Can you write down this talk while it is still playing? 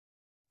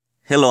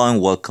Hello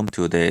and welcome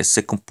to the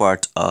second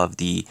part of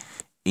the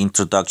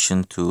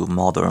introduction to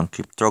modern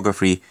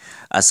cryptography.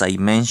 As I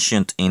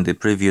mentioned in the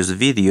previous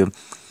video,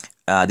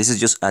 this is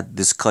just a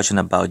discussion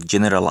about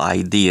general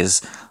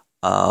ideas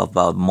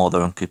about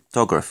modern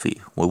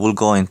cryptography. We will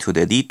go into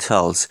the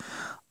details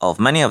of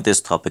many of these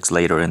topics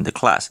later in the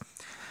class.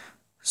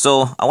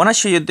 So I want to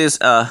show you this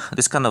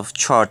this kind of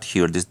chart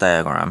here, this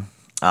diagram.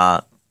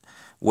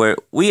 Where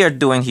we are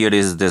doing here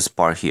is this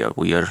part here.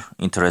 We are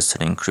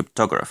interested in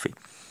cryptography.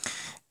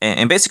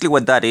 And basically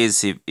what that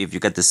is, if you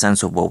get the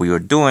sense of what we are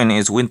doing,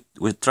 is we're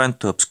trying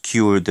to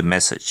obscure the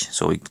message.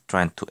 So we're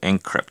trying to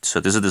encrypt. So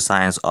this is the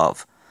science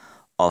of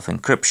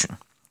encryption,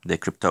 the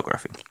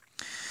cryptography.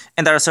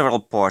 And there are several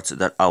parts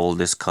that I will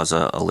discuss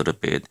a little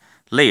bit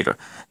later.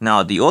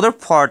 Now, the other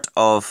part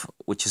of,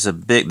 which is the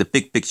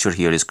big picture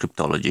here, is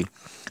cryptology.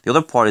 The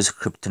other part is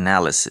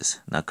cryptanalysis.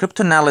 Now,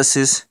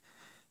 cryptanalysis,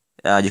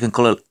 you can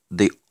call it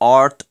the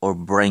art or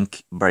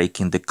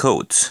breaking the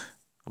codes,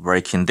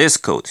 breaking this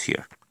code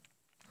here.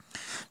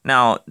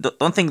 Now,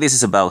 don't think this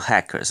is about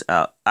hackers.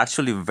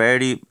 Actually,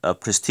 very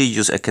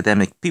prestigious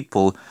academic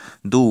people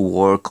do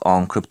work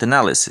on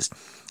cryptanalysis.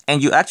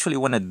 And you actually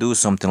want to do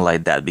something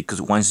like that, because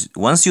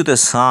once you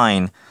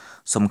design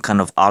some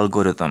kind of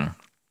algorithm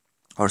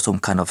or some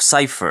kind of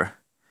cipher,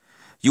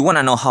 you want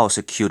to know how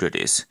secure it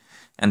is.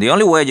 And the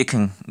only way you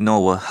can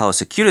know how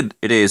secure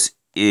it is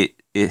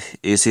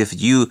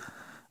if you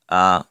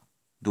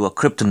do a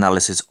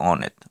cryptanalysis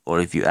on it, or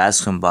if you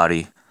ask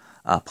somebody,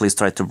 please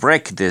try to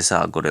break this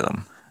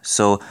algorithm.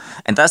 So,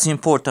 and that's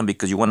important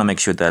because you want to make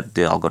sure that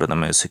the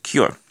algorithm is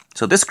secure.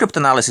 So this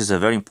cryptanalysis is a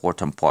very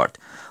important part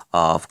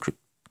of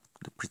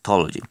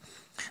cryptology.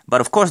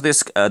 But of course,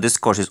 this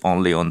course is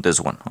only on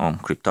this one, on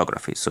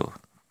cryptography. So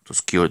to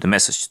secure the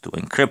message, to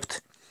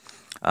encrypt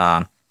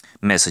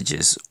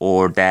messages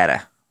or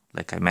data,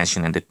 like I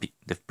mentioned in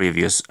the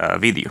previous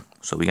video.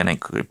 So we're going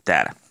to encrypt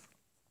data.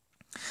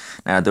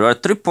 Now, there are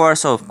three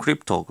parts of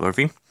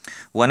cryptography.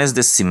 One is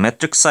the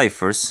symmetric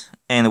ciphers.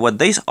 And what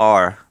these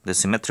are, the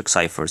symmetric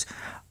ciphers,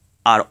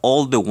 are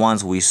all the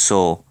ones we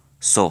saw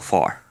so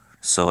far.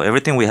 So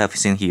everything we have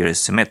seen here is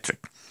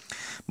symmetric.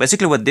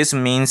 Basically, what this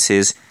means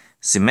is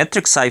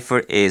symmetric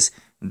cipher is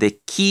the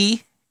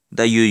key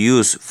that you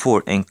use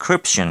for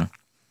encryption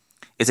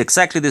is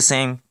exactly the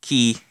same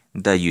key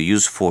that you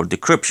use for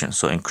decryption.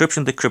 So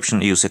encryption,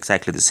 decryption use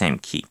exactly the same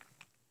key.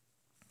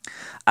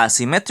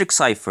 Asymmetric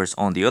ciphers,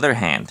 on the other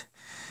hand,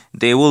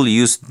 they will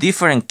use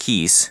different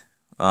keys,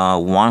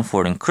 one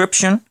for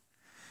encryption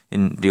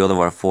and the other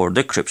one for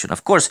decryption.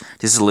 Of course,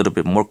 this is a little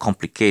bit more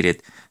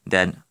complicated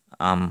than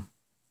I'm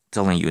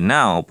telling you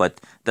now, but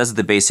that's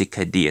the basic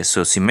idea.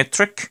 So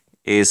symmetric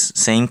is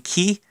same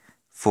key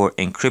for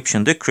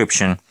encryption,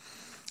 decryption,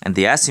 and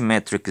the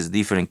asymmetric is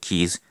different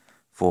keys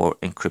for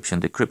encryption,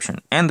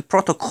 decryption. And the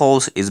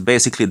protocols is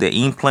basically the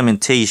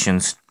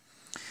implementations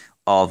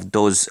of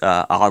those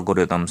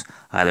algorithms,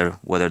 either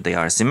whether they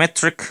are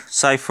symmetric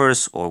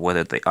ciphers or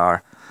whether they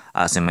are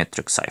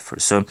asymmetric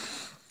ciphers. So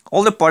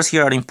all the parts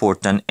here are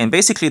important, and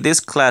basically this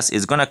class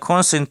is going to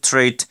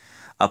concentrate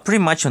pretty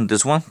much on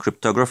this one,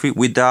 cryptography,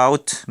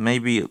 without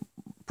maybe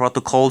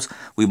protocols.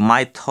 We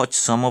might touch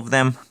some of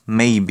them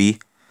maybe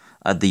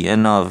at the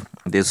end of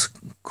this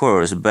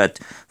course, but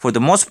for the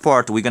most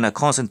part we're going to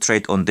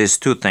concentrate on these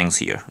two things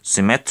here: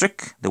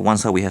 symmetric, the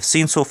ones that we have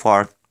seen so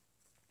far,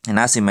 and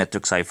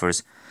asymmetric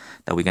ciphers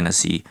that we're going to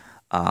see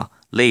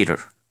later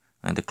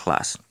in the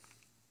class.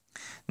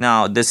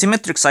 Now, the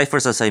symmetric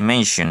ciphers, as I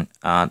mentioned,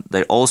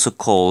 they're also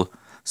called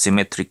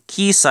symmetric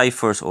key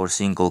ciphers or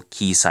single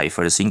key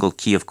cipher. The single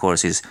key, of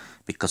course, is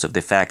because of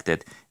the fact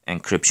that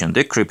encryption,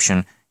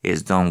 decryption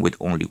is done with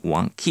only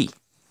one key.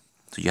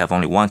 So you have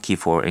only one key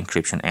for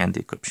encryption and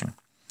decryption.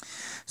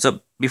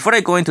 So before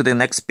I go into the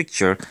next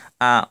picture,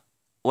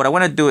 what I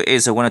want to do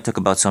is I want to talk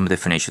about some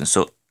definitions.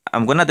 So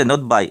I'm going to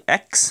denote by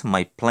X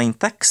my plain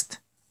text.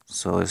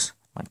 So it's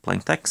my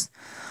plain text.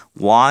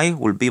 Y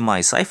will be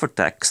my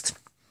ciphertext.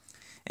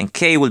 And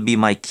K will be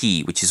my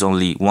key, which is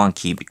only one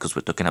key because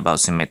we're talking about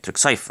symmetric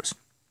ciphers.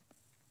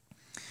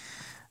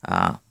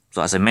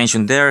 So as I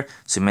mentioned there,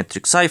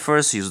 symmetric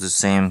ciphers use the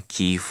same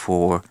key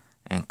for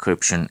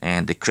encryption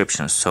and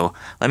decryption. So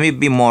let me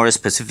be more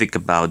specific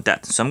about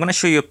that. So I'm going to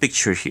show you a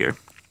picture here.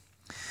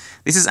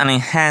 This is an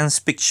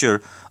enhanced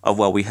picture of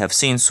what we have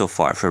seen so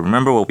far. So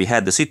remember what we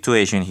had the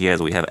situation here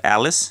is we have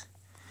Alice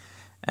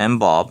and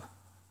Bob.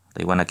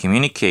 They want to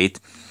communicate.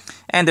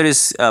 And there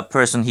is a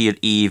person here,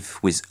 Eve,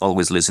 who is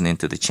always listening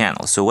to the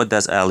channel. So what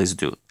does Alice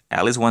do?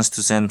 Alice wants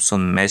to send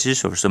some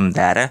message or some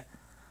data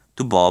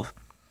to Bob.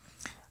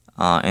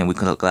 And we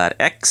call that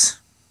X.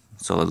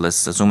 So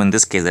let's assume in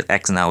this case that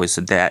X now is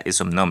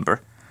some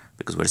number,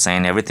 because we're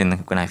saying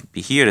everything going to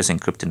be here is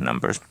encrypted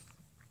numbers.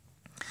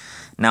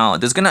 Now,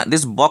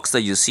 this box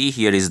that you see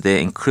here is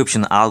the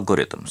encryption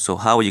algorithm. So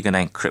how are you going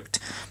to encrypt?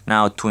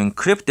 Now, to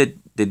encrypt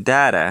the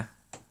data,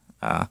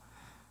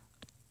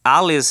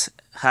 Alice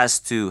has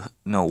to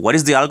know what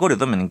is the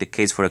algorithm. And in the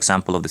case, for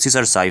example, of the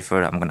Caesar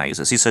cipher, I'm going to use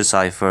a Caesar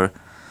cipher,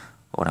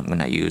 or I'm going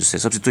to use a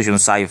substitution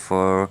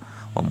cipher,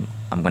 or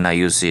I'm going to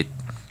use it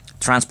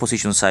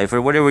transposition cipher,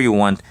 whatever you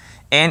want,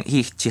 and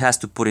she has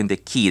to put in the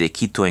key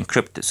to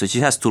encrypt it. So she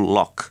has to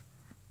lock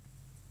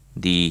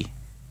the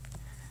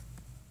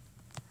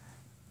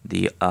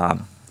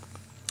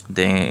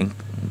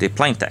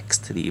plain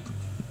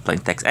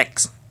text,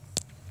 X.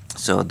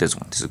 So this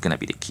is gonna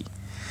be the key.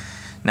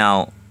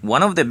 Now,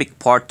 one of the big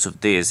parts of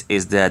this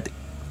is that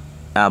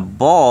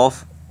Bob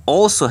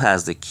also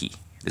has the key,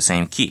 the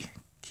same key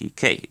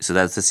K. So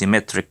that's the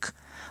symmetric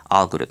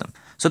algorithm.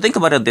 So think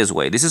about it this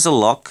way. This is a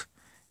lock,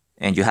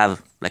 and you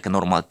have like a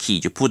normal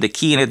key. You put the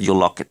key in it, you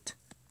lock it.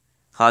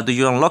 How do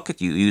you unlock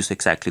it? You use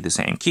exactly the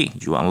same key.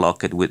 You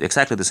unlock it with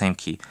exactly the same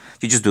key.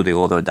 You just do the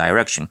other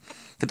direction.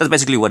 So that's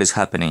basically what is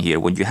happening here.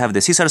 When you have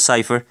the Caesar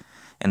cipher,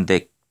 and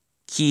the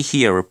key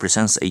here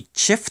represents a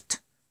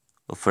shift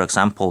of, for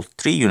example,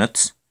 3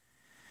 units,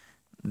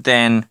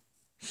 then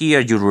here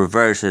you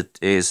reverse it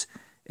is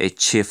a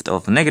shift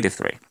of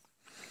 -3.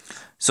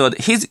 So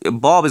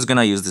Bob is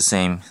gonna use the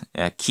same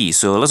key.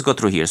 So let's go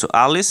through here. So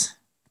Alice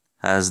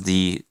has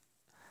the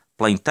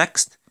plain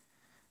text.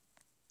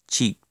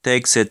 She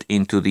takes it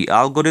into the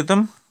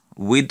algorithm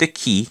with the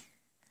key.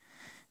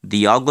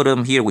 The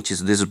algorithm here, which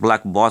is this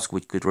black box,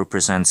 which could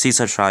represent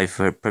Caesar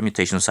cipher,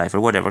 permutation cipher,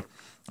 whatever,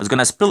 is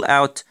gonna spill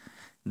out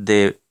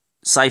the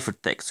cipher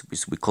text,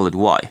 which we call it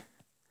Y.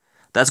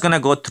 That's gonna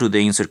go through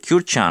the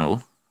insecure channel.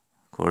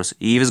 Of course,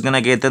 Eve is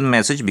gonna get that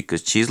message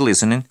because she's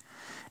listening,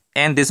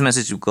 and this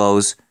message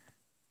goes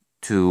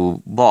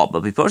to Bob.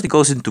 But before it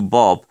goes into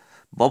Bob,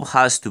 Bob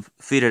has to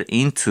fit it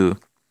into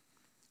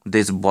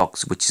this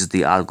box, which is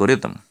the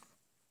algorithm.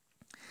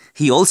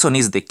 He also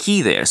needs the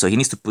key there, so he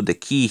needs to put the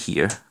key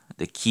here.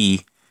 The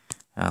key,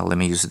 let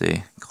me use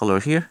the color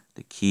here.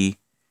 The key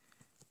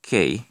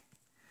K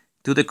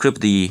to decrypt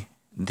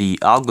the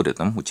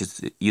algorithm, which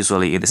is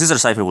usually in the Caesar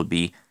cipher would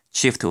be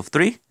shift of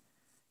 3,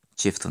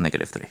 shift of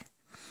 -3.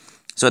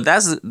 So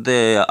that's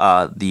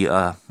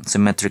the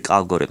symmetric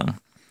algorithm.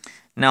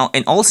 Now,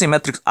 in all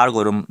symmetric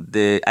algorithm,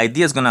 the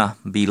idea is gonna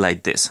be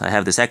like this. I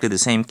have exactly the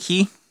same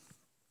key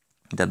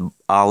that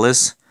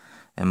Alice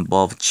and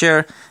Bob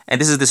share, and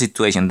this is the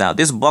situation. Now,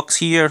 this box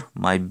here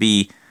might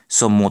be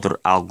some other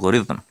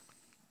algorithm.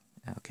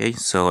 Okay,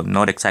 so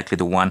not exactly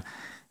the one,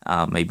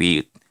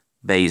 maybe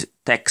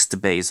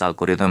text-based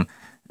algorithm,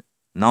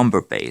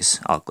 number-based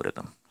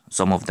algorithm.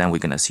 Some of them we're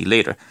gonna see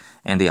later,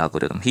 and the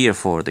algorithm here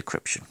for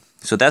decryption.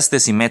 So that's the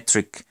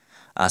symmetric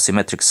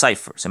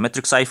cipher.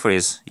 Symmetric cipher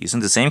is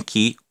using the same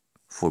key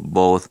for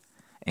both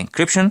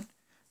encryption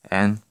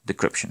and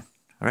decryption.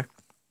 All right.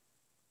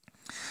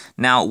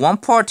 Now, one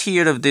part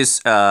here of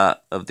this,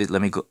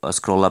 let me go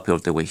scroll up all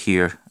the way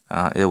here.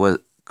 It was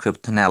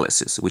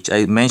cryptanalysis, which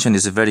I mentioned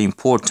is very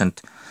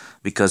important,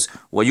 because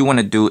what you want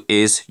to do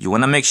is you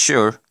want to make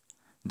sure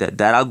that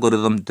that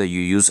algorithm that you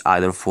use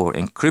either for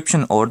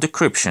encryption or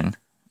decryption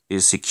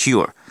is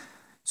secure.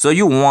 So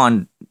you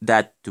want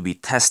that to be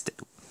tested,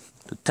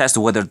 to test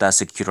whether that's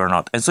secure or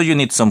not. And so you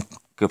need some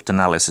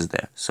cryptanalysis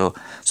there. So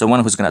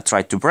someone who's going to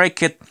try to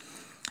break it,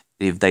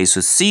 if they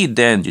succeed,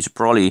 then you should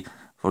probably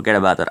forget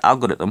about that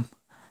algorithm.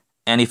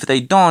 And if they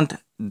don't,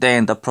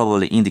 then that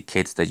probably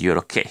indicates that you're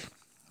okay.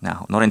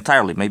 Now, not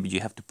entirely. Maybe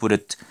you have to put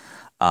it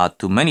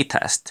to many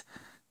tests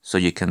so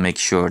you can make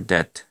sure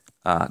that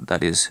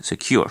that is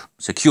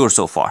secure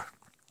so far.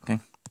 Okay.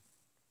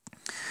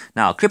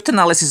 Now,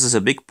 cryptanalysis is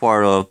a big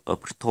part of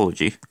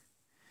cryptology,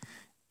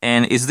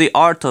 and it's the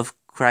art of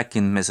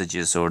cracking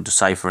messages or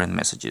deciphering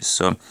messages.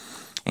 So,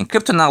 in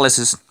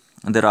cryptanalysis,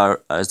 there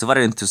are it's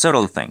divided into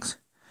several things.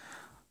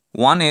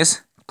 One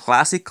is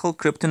classical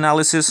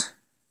cryptanalysis,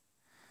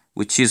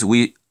 which is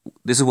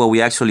this is what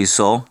we actually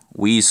saw.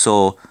 We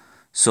saw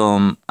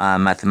some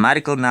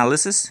mathematical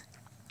analysis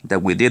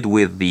that we did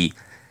with the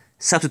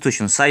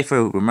substitution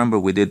cipher. Remember,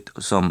 we did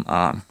some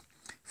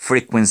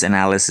frequency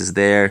analysis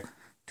there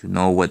to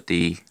know what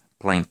the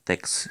plain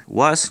text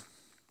was.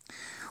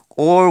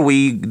 Or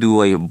we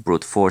do a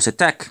brute force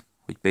attack,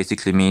 which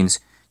basically means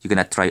you're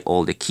gonna try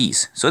all the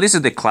keys. So this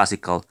is the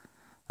classical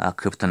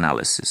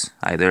cryptanalysis.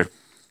 Either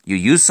you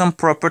use some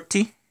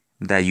property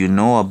that you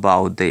know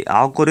about the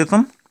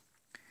algorithm,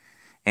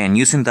 and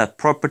using that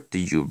property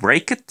you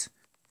break it,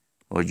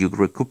 or you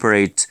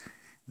recuperate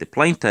the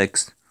plain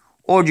text,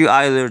 or you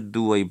either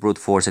do a brute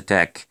force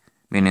attack,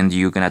 meaning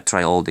you're gonna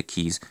try all the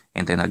keys,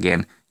 and then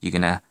again you're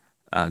gonna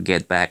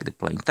get back the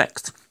plain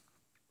text.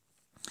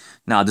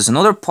 Now, there's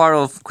another part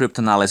of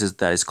cryptanalysis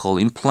that is called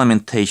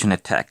implementation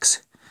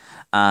attacks.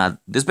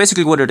 This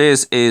basically what it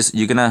is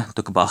you're gonna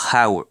talk about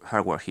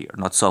hardware here,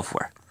 not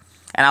software,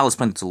 and I'll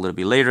explain this a little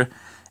bit later.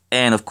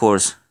 And of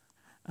course,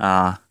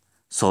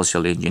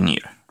 social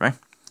engineer, right?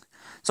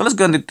 So let's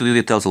go into the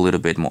details a little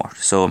bit more.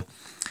 So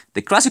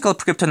the classical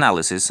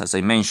cryptanalysis, as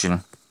I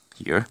mentioned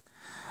here,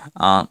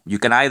 you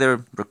can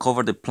either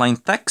recover the plain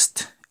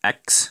text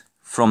X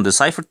from the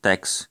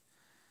ciphertext,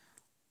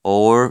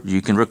 or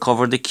you can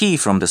recover the key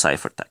from the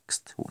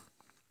ciphertext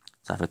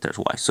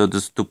Y. So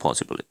there's two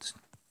possibilities.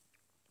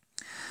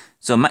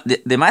 So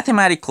the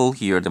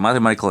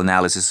mathematical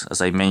analysis,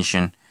 as I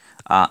mentioned,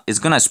 is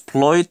going to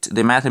exploit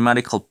the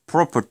mathematical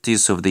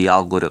properties of the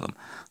algorithm.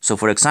 So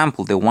for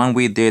example, the one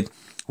we did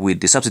with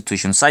the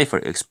substitution cipher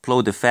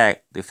explode the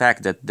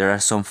fact that there are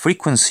some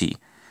frequency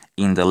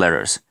in the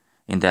letters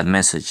in that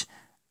message,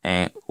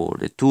 or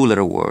the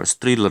 2-letter words,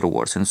 3-letter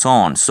words, and so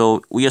on.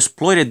 So we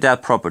exploited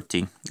that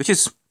property, which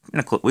is,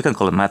 we can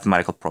call it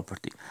mathematical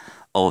property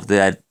of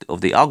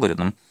the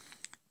algorithm,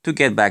 to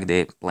get back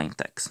the plain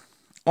text.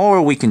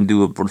 Or we can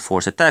do a brute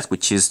force attack,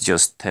 which is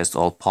just test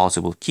all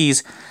possible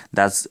keys.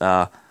 That's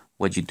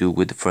what you do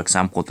with, for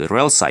example, the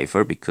rail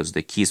cipher, because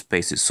the key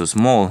space is so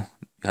small,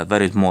 you have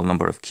very small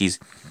number of keys.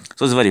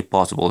 So it's very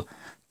possible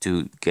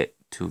to get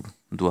to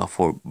do a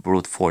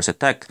brute force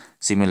attack,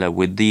 similar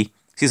with the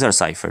Caesar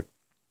cipher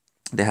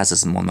that has a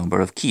small number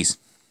of keys.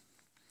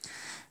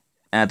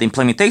 The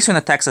implementation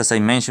attacks, as I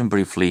mentioned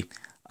briefly,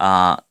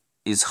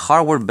 is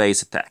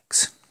hardware-based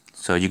attacks.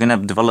 So you're gonna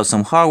develop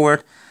some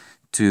hardware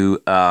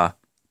to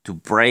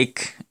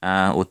break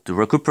or to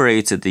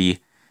recuperate the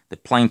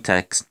plain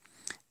text.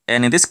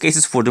 And in this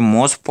case, for the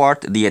most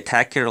part, the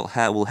attacker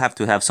will have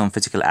to have some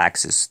physical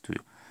access to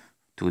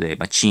the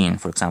machine,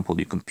 for example,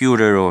 your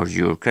computer or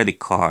your credit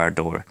card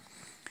or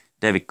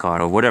debit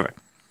card or whatever.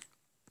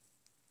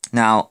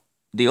 Now,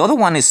 the other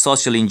one is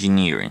social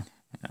engineering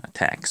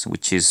attacks,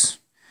 which is,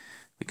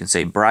 we can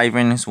say,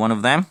 bribing is one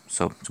of them.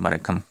 So somebody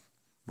can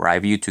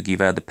bribe you to give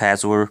out the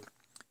password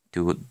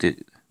to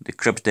the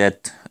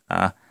crypted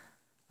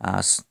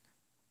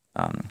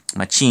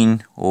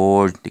machine,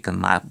 or they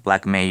can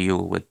blackmail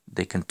you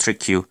they can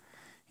trick you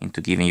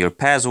into giving your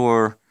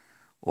password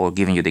or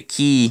giving you the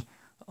key,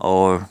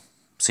 or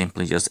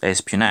simply just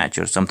espionage.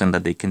 Or something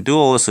that they can do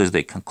also is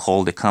they can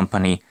call the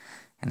company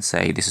and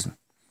say, this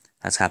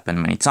has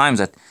happened many times,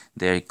 that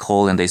they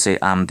call and they say,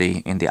 I'm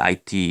in the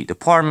IT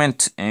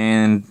department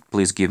and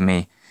please give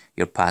me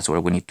your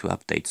password, we need to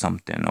update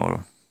something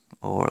or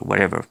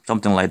whatever,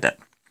 something like that.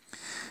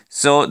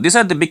 So these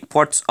are the big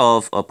parts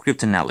of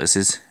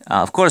cryptanalysis.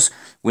 Of course,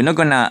 we're not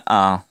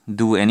gonna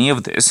do any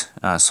of this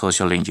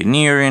social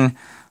engineering.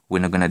 We're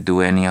not gonna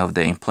do any of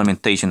the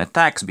implementation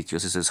attacks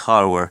because this is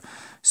hardware.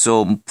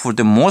 So for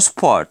the most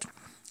part,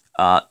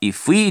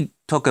 if we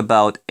talk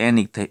about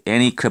any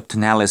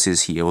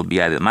cryptanalysis here, it will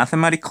be either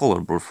mathematical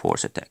or brute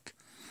force attack.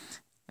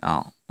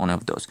 One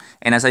of those.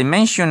 And as I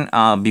mentioned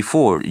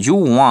before, you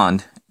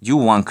want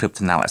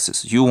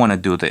cryptanalysis. You want to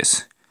do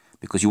this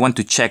because you want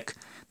to check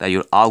that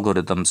your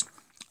algorithms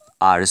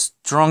are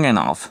strong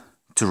enough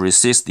to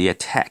resist the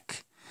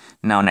attack.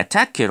 Now, an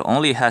attacker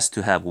only has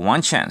to have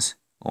one chance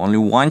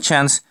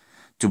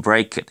to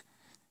break it.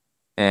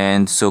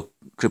 And so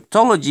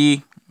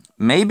cryptology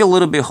may be a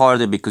little bit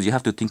harder because you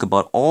have to think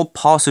about all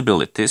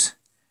possibilities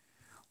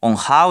on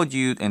how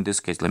you, in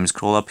this case, let me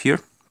scroll up here.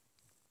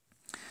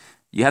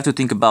 You have to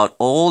think about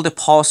all the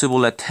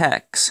possible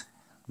attacks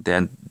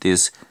that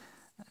this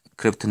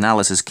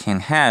cryptanalysis can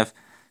have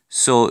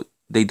so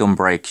they don't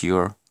break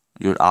your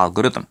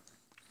algorithm.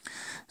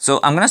 So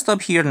I'm gonna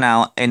stop here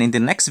now, and in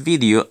the next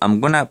video I'm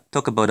gonna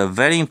talk about a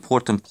very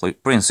important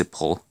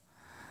principle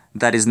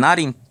that is not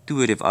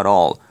intuitive at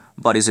all,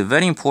 but is a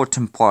very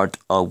important part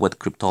of what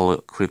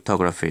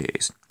cryptography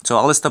is. So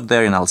I'll stop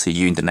there and I'll see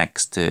you in the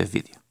next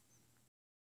video.